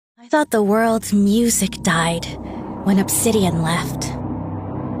I thought the world's music died when Obsidian left.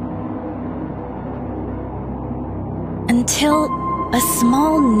 Until a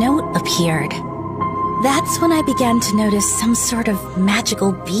small note appeared. That's when I began to notice some sort of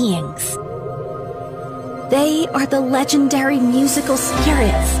magical beings. They are the legendary musical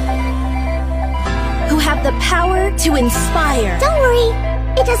spirits who have the power to inspire. Don't worry,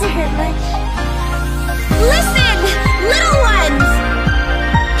 it doesn't hurt much. Listen, little ones!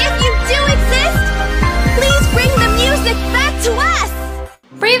 If you do exist, please bring the music back to us!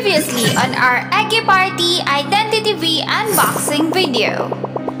 Previously on our Eggy Party IdentityV unboxing video.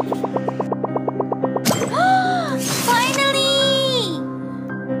 Finally!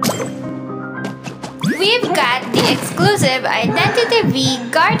 We've got the exclusive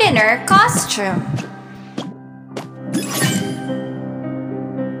IdentityV Gardener costume.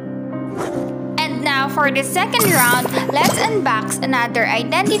 And now for the second round, let's unbox another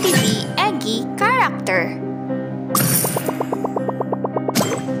IdentityV Eggy character.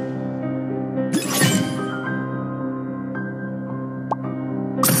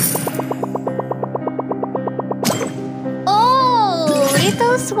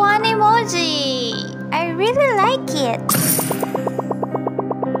 Little swan emoji. I really like it.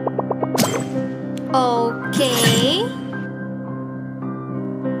 Okay.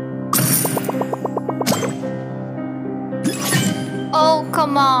 Oh,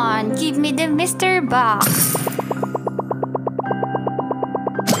 come on. Give me the mystery box.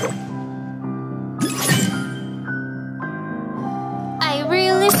 I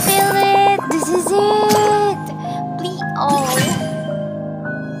really feel it. This is it. Please. Oh.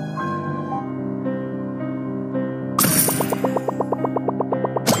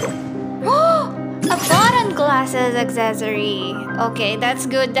 Glasses accessory. Okay, that's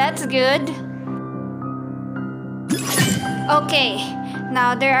good, that's good. Okay,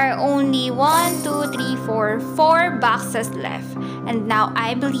 now there are only 4 boxes left. And now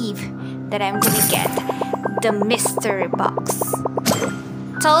I believe that I'm gonna get the mystery box.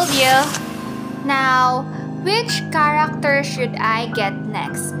 Told you. Now, which character should I get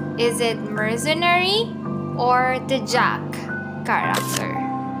next? Is it Mercenary or the Jack character?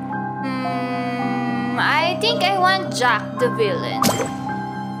 I think I want Jack the villain.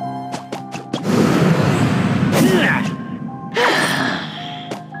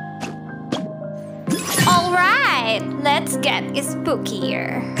 Alright, let's get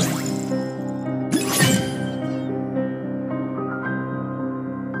spookier.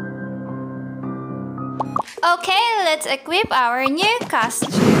 Okay, let's equip our new costume,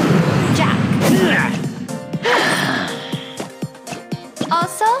 Jack.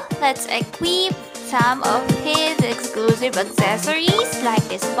 Also, let's equip some of his exclusive accessories like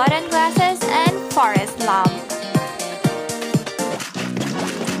his button glasses and forest lamp.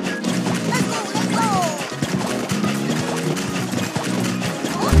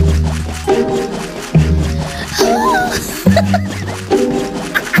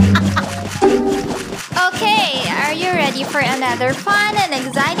 Okay, are you ready for another fun and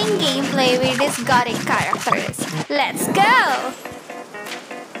exciting gameplay with these gothic characters? Let's go!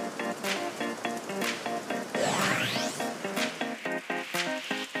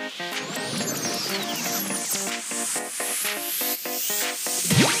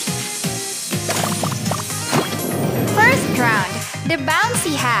 Round, the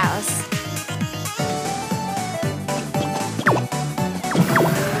bouncy house.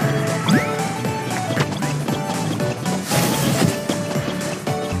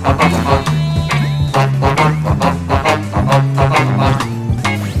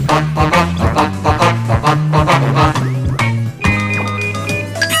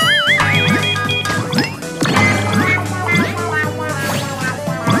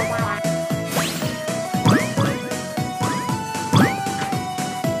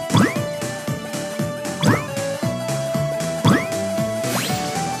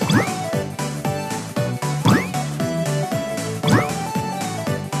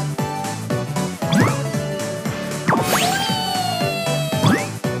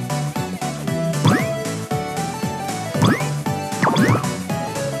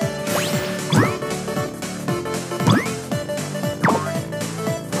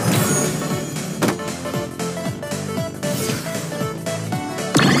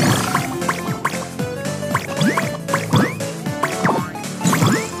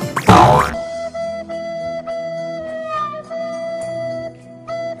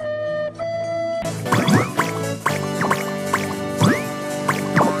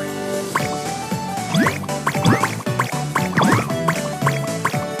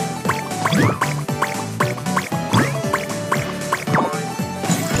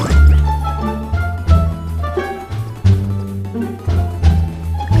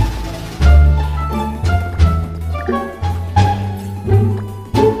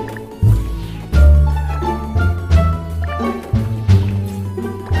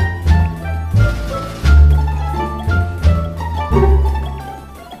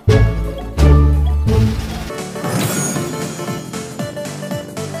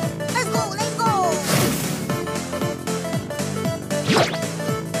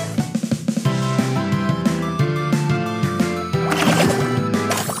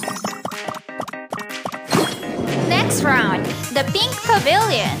 the pink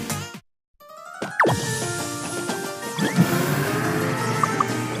pavilion.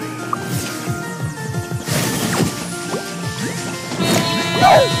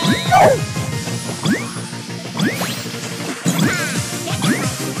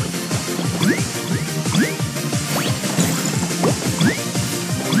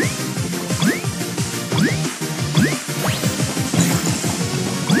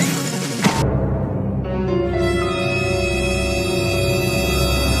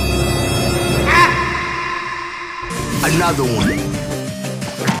 Another one.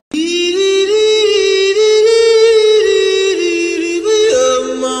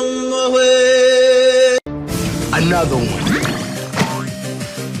 Another one.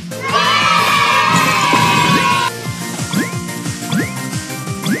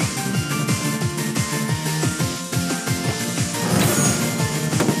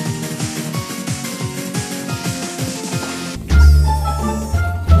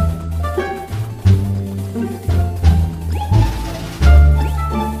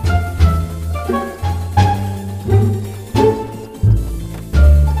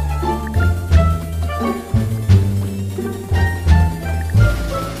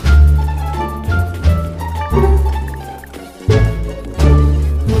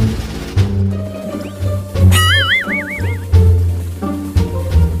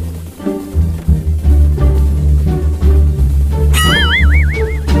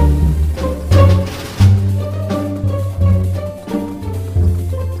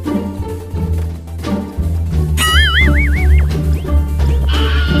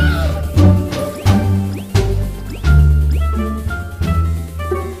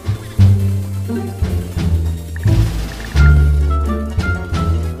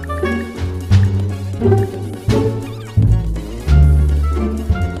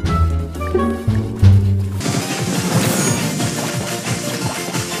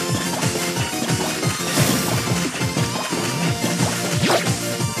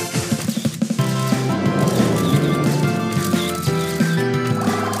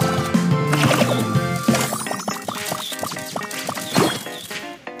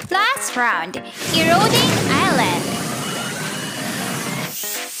 Round, Eroding Island.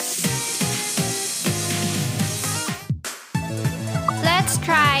 Let's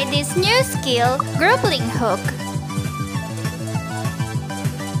try this new skill, Grappling Hook.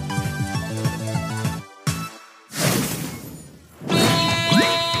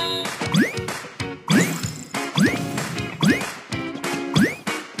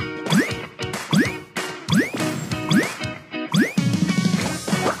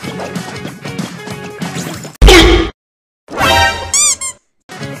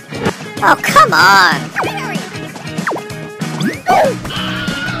 Oh, come on!